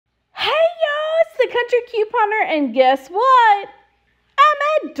country couponer, and guess what?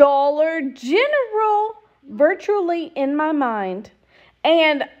 I'm at Dollar General, virtually in my mind.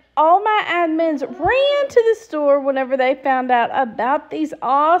 And all my admins ran to the store whenever they found out about these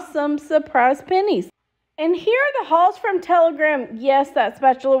awesome surprise pennies. And here are the hauls from Telegram. Yes, that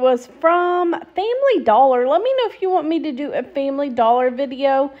spatula was from Family Dollar. Let me know if you want me to do a Family Dollar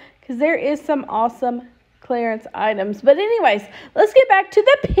video, because there is some awesome clearance items. But anyways, let's get back to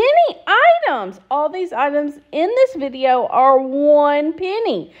the penny items. All these items in this video are 1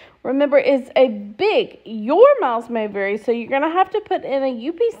 penny. Remember, it's a big, your miles may vary, so you're going to have to put in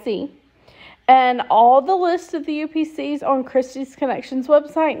a UPC. And all the lists of the UPCs on Christie's Connections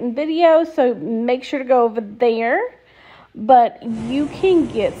website and video, so make sure to go over there. But you can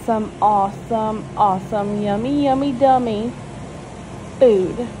get some awesome, yummy, yummy, dummy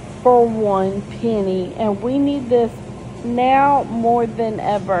food for 1 penny. And we need this now more than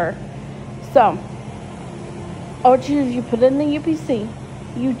ever. So, all you do is you put in the UPC.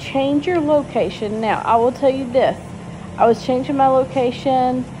 You change your location. Now, I will tell you this. I was changing my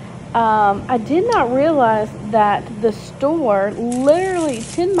location. I did not realize that the store, literally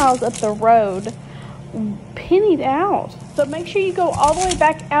 10 miles up the road, pennied out. So make sure you go all the way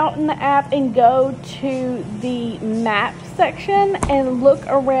back out in the app and go to the map section and look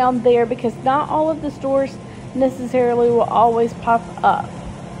around there, because not all of the stores necessarily will always pop up.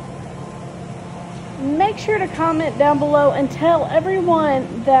 Make sure to comment down below and tell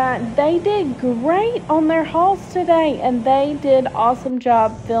everyone that they did great on their hauls today and they did awesome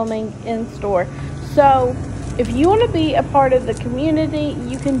job filming in store. So if you want to be a part of the community,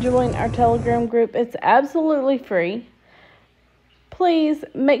 you can join our Telegram group. It's absolutely free. Please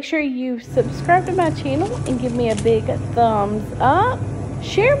make sure you subscribe to my channel and give me a big thumbs up.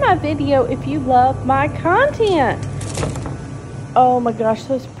 Share my video if you love my content. Oh my gosh,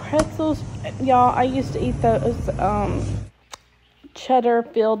 those pretzels. Y'all, I used to eat those cheddar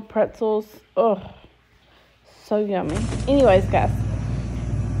filled pretzels. Oh, so yummy. Anyways, guys,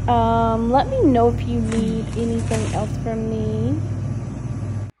 let me know if you need anything else from me.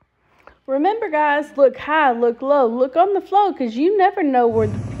 Remember, guys, look high, look low, look on the flow, because you never know where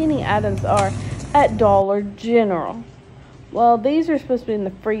the penny items are at Dollar General. Well, these are supposed to be in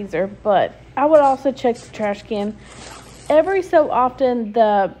the freezer, but I would also check the trash can. Every so often,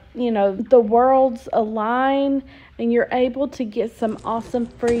 the worlds align and you're able to get some awesome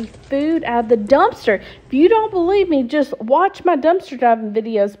free food out of the dumpster. If you don't believe me, just watch my dumpster diving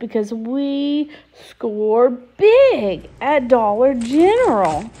videos, because we score big at Dollar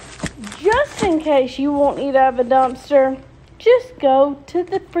General. Just in case you won't eat out of a dumpster, just go to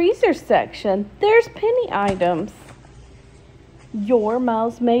the freezer section. There's penny items. Your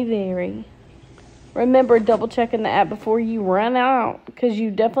miles may vary. Remember, double checking the app before you run out, because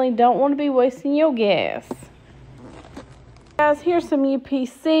you definitely don't want to be wasting your gas. Guys, here's some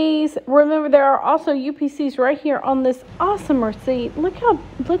UPCs. Remember, there are also UPCs right here on this awesome receipt. Look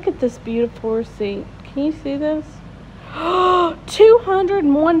at this beautiful receipt. Can you see this?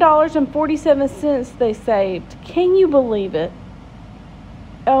 $201.47 they saved. Can you believe it?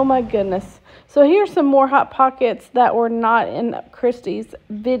 Oh my goodness. So here's some more Hot Pockets that were not in Christie's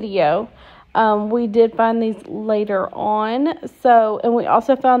video. We did find these later on. And we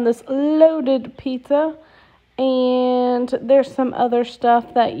also found this loaded pizza. And there's some other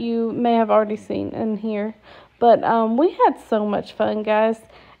stuff that you may have already seen in here. But we had so much fun, guys.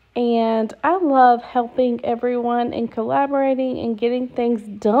 And I love helping everyone and collaborating and getting things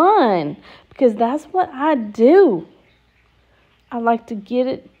done, because that's what I do. I like to get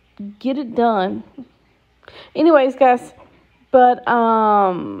it done. Anyways, guys. But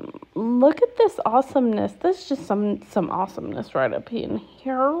look at this awesomeness. This is just some awesomeness right up in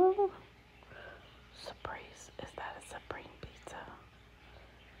here. Surprise. Is that a Supreme pizza?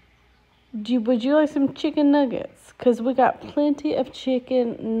 Would you like some chicken nuggets? Because we got plenty of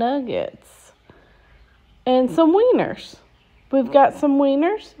chicken nuggets. And some wieners. We've got some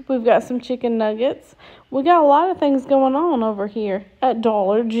wieners. We've got some chicken nuggets. We got a lot of things going on over here at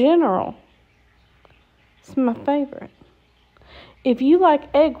Dollar General. It's my favorite. If you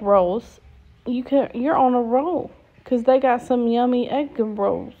like egg rolls, you're on a roll, because they got some yummy egg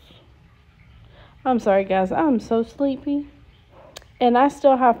rolls. I'm sorry, guys. I'm so sleepy. And I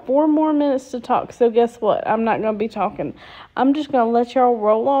still have 4 more minutes to talk. So guess what? I'm not going to be talking. I'm just going to let y'all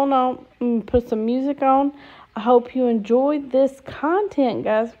roll on and put some music on. I hope you enjoyed this content,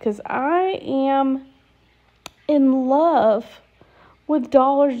 guys, because I am in love with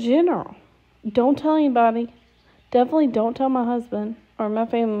Dollar General. Don't tell anybody. Definitely don't tell my husband or my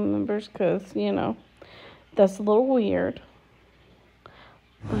family members, because, that's a little weird.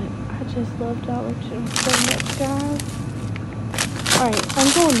 But I just love Dollar General so much, guys. Alright, I'm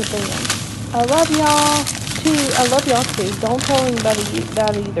going to bed. I love y'all too. I love y'all too. Don't tell anybody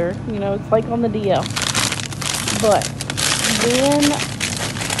that either. You know, it's like on the DL. But then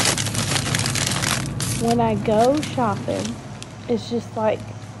when I go shopping, it's just like,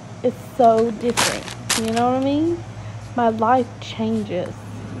 it's so different. You know what I mean? My life changes.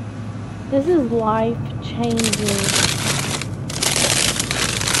 This is life-changing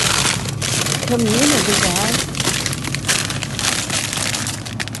community, guys.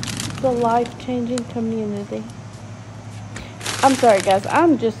 It's a life-changing community. I'm sorry, guys.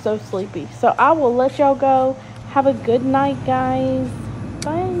 I'm just so sleepy. So I will let y'all go. Have a good night, guys.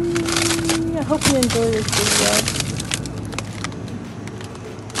 Bye. I hope you enjoy this video.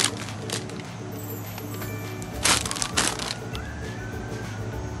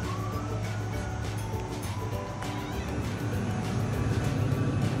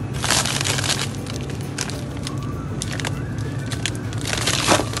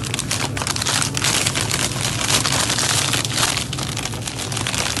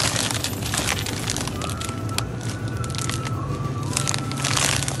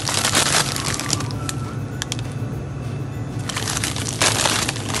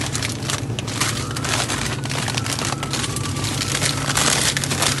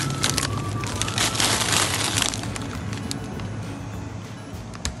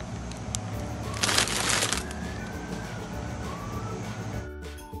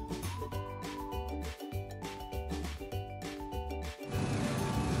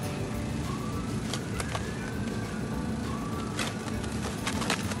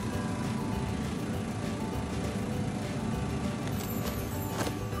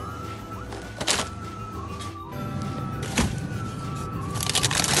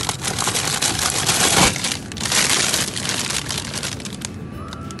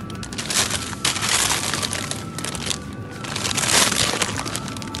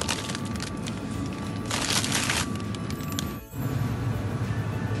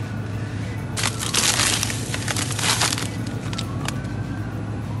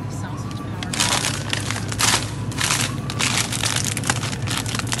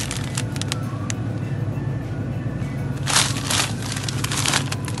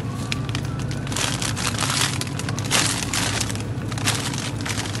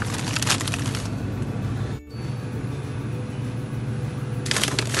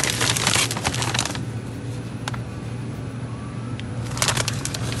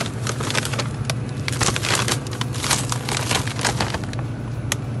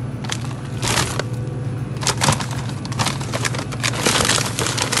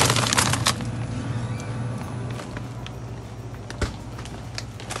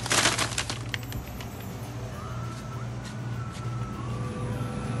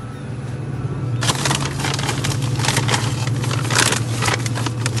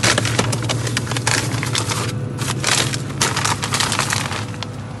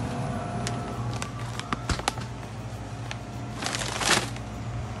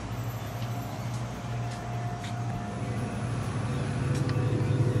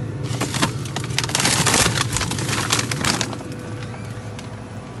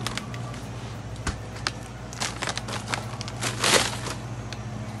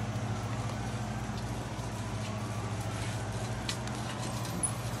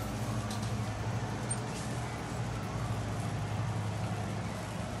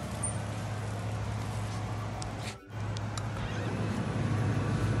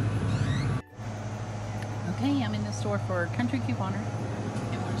 Okay, I'm in the store for Country Couponer,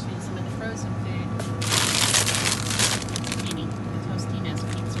 and we're seeing some of the frozen food. Penny, the Tostinos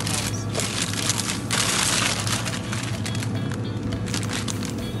pizza rolls.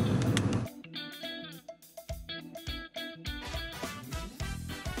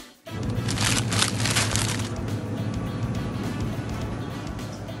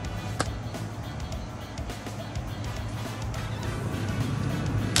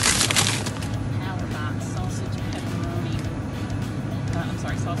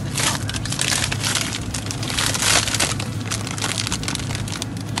 Sausage